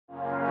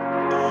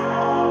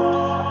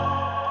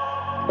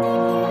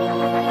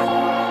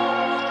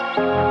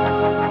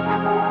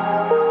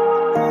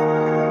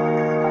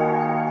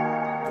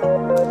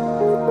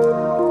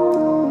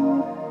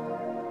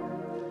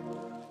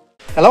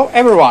Hello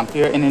everyone,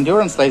 here in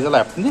Endurance Laser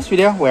Lab. In this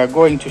video we are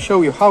going to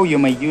show you how you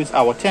may use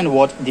our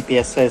 10-watt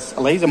DPSS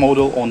laser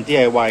module on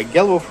DIY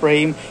galvo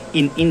frame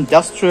in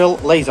industrial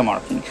laser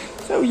marking.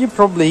 So you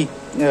probably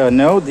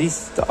know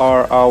these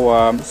are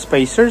our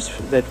spacers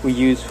that we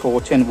use for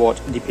 10-watt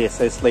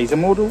DPSS laser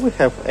module. We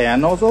have air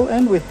nozzle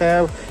and we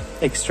have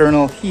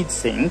external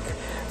heatsink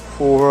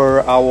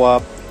for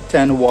our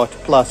 10-watt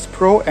Plus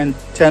Pro and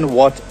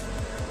 10-watt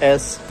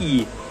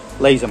SE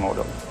laser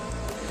module.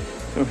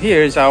 So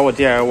here is our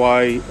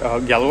DIY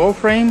galvo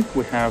frame.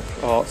 We have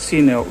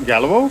Sino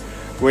galvo.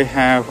 We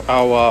have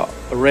our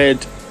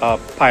red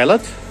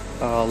pilot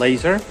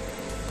laser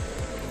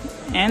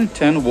and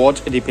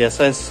 10-watt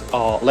DPSS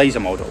laser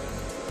module.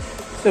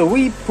 So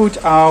we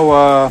put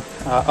our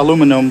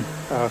aluminum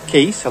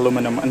case,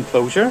 aluminum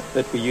enclosure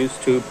that we use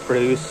to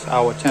produce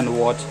our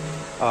 10-watt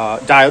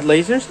diode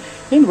lasers,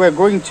 and we're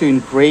going to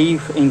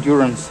engrave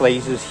endurance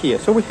lasers here.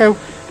 So we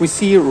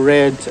see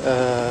red,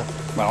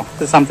 well,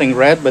 there's something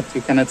red, but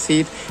you cannot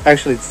see it.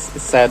 Actually,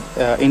 it's said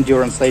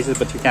endurance lasers,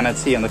 but you cannot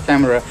see on the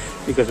camera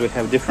because we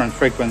have different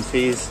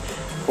frequencies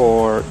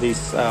for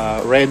this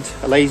red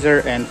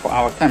laser and for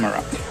our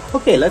camera.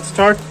 Okay, let's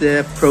start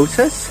the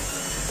process.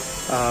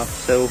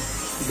 So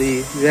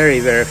be very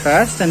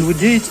fast, and we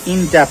do it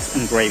in-depth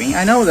engraving.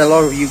 I know that a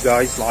lot of you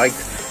guys like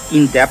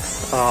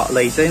in-depth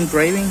laser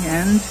engraving,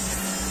 and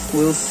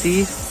we'll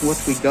see what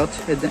we got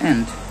at the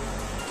end.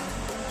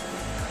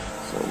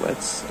 So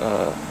let's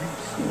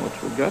see what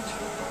we got.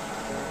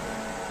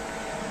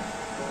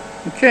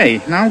 Okay,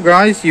 now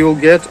guys, you'll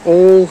get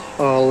all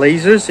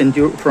lasers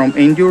from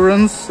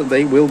Endurance.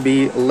 They will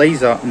be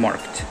laser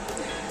marked.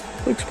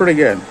 Looks pretty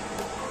good.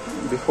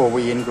 Before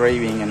we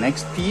engraving the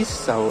next piece,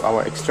 so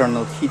our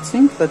external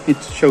heatsink, let me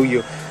show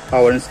you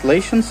our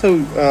installation. So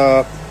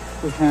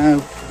we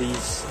have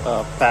this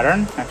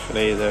pattern,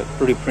 actually the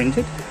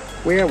pre-printed,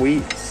 where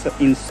we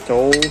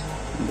install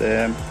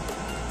the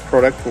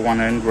product we want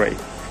to engrave,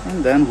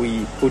 and then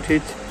we put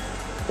it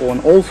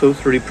on also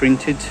 3D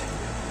printed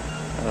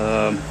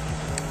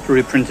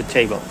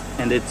table,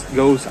 and it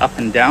goes up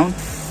and down,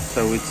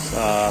 so it's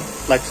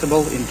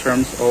flexible in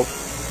terms of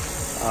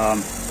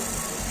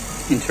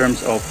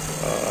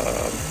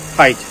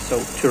height, so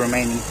to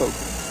remain in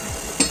focus.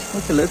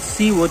 Okay, let's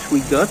see what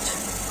we got.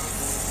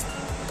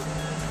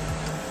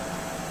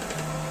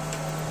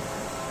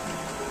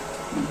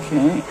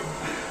 Okay,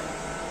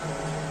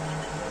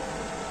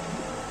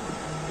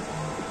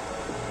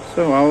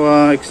 so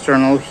our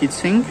external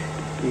heatsink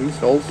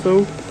is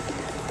also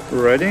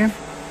ready.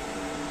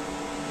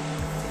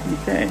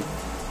 Okay,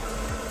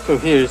 so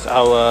here's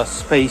our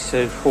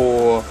spacer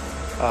for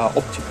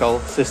optical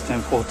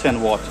system for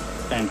 10-watt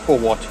and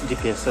 4-watt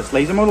DPSS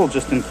laser module,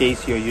 just in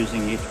case you're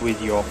using it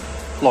with your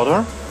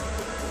plotter.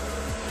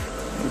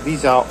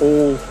 These are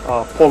all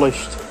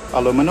polished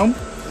aluminum,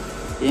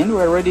 and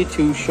we're ready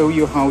to show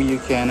you how you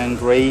can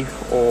engrave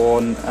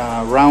on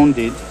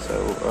rounded,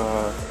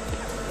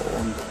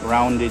 on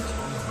rounded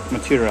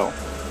material,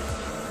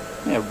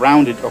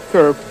 rounded or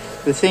curved.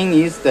 The thing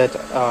is that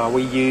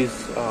we use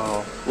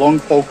long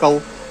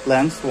focal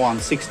length,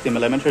 160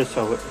 millimeters,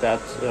 so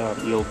that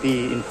you'll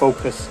be in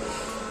focus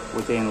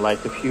within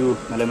like a few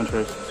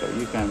millimeters, so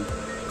you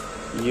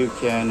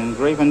can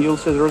engrave and you'll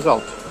see the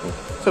result.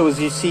 So as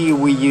you see,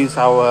 we use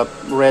our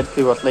red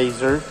pivot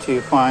laser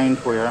to find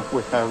where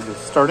we have the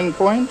starting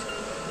point.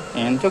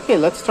 And okay,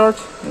 let's start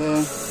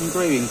the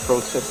engraving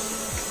process.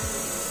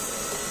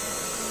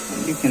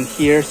 And you can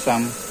hear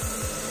some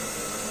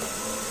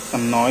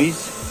noise,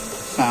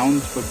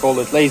 sound. We call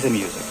it laser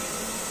music.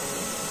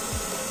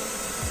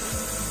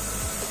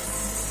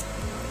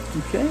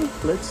 Okay,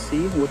 let's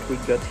see what we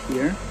got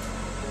here.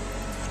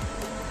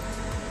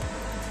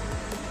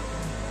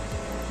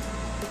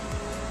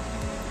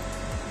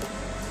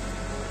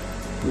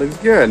 Looks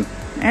good.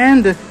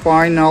 And the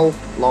final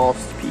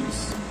last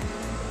piece.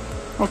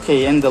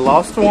 Okay, and the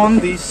last one,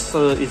 this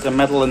is a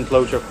metal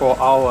enclosure for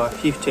our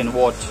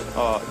 15-watt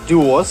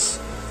Duos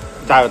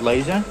diode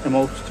laser, the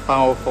most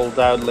powerful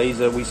diode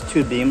laser with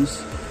two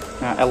beams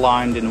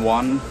aligned in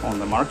one on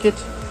the market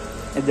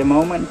at the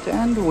moment.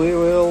 And we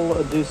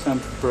will do some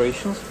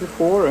preparations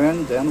before,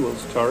 and then we'll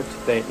start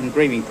the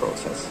engraving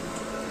process.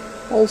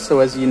 Also,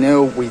 as you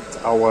know, with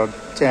our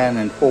 10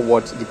 and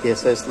 4-watt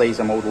DPSS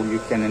laser module, you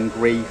can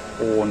engrave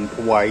on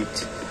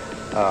white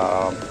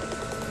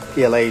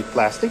PLA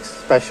plastics,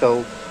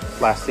 special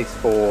plastics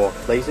for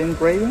laser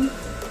engraving.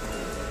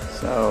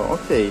 So,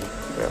 okay,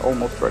 we're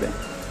almost ready.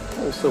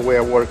 Also,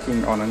 we're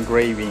working on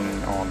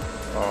engraving on,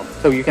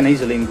 so you can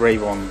easily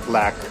engrave on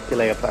black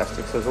PLA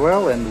plastics as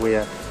well, and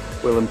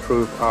we'll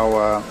improve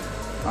our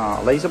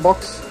laser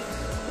box.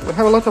 We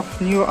have a lot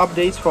of new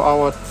updates for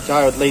our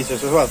diode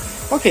lasers as well.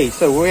 Okay,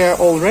 so we're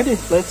all ready.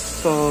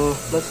 Let's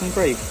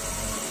engrave.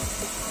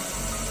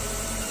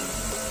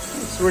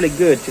 It's really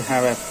good to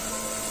have a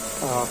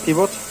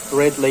pivot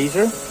red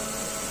laser.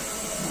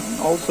 And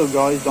also,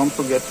 guys, don't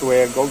forget to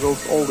wear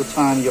goggles all the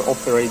time you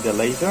operate the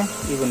laser.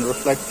 Even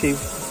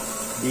reflective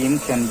beam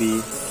can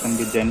be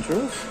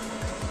dangerous.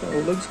 So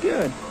it looks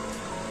good.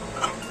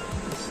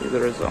 Let's see the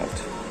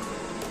result.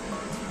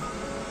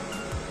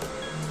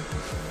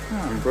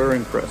 I'm very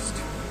impressed.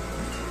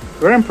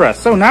 Very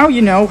impressed. So now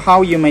you know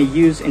how you may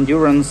use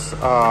Endurance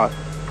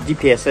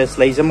DPSS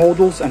laser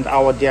modules and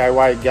our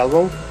DIY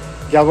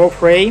galvo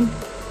frame,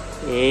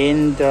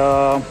 and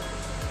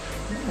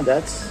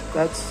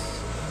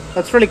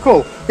that's really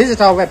cool.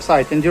 Visit our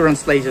website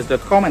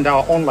endurancelasers.com and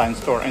our online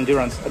store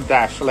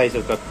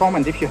endurance-lasers.com,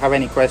 and if you have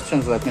any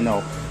questions, let me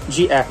know.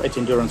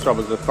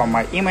 gf@endurancerobots.com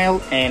my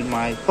email, and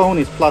my phone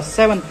is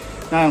 +7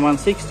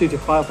 916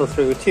 225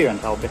 0302, and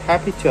I'll be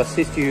happy to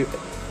assist you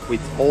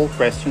with all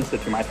questions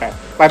that you might have.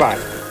 Bye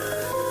bye.